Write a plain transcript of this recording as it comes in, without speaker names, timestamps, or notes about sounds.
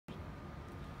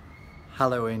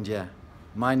Hello India,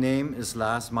 my name is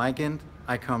Lars Mygind.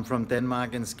 I come from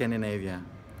Denmark in Scandinavia.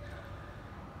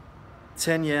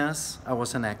 10 years I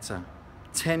was an actor,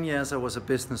 10 years I was a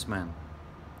businessman.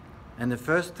 And the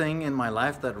first thing in my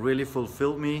life that really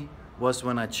fulfilled me was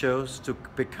when I chose to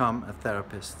become a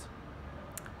therapist.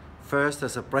 First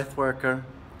as a breath worker,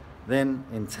 then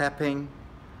in tapping,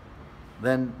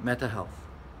 then Meta Health.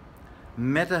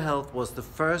 Meta Health was the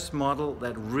first model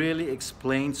that really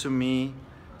explained to me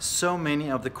so many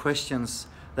of the questions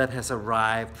that has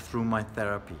arrived through my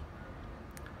therapy.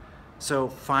 So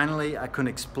finally I could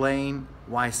explain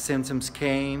why symptoms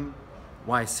came,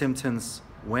 why symptoms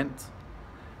went.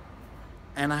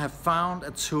 And I have found a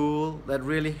tool that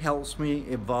really helps me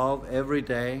evolve every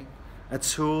day, a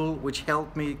tool which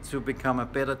helped me to become a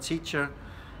better teacher,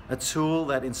 a tool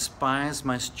that inspires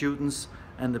my students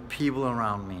and the people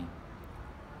around me.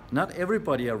 Not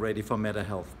everybody are ready for Meta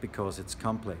Health because it's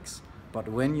complex, but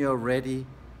when you're ready,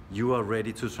 you are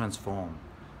ready to transform.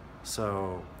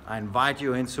 So I invite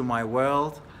you into my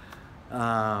world.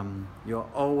 You're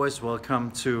always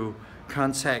welcome to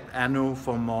contact Anu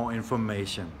for more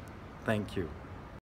information. Thank you.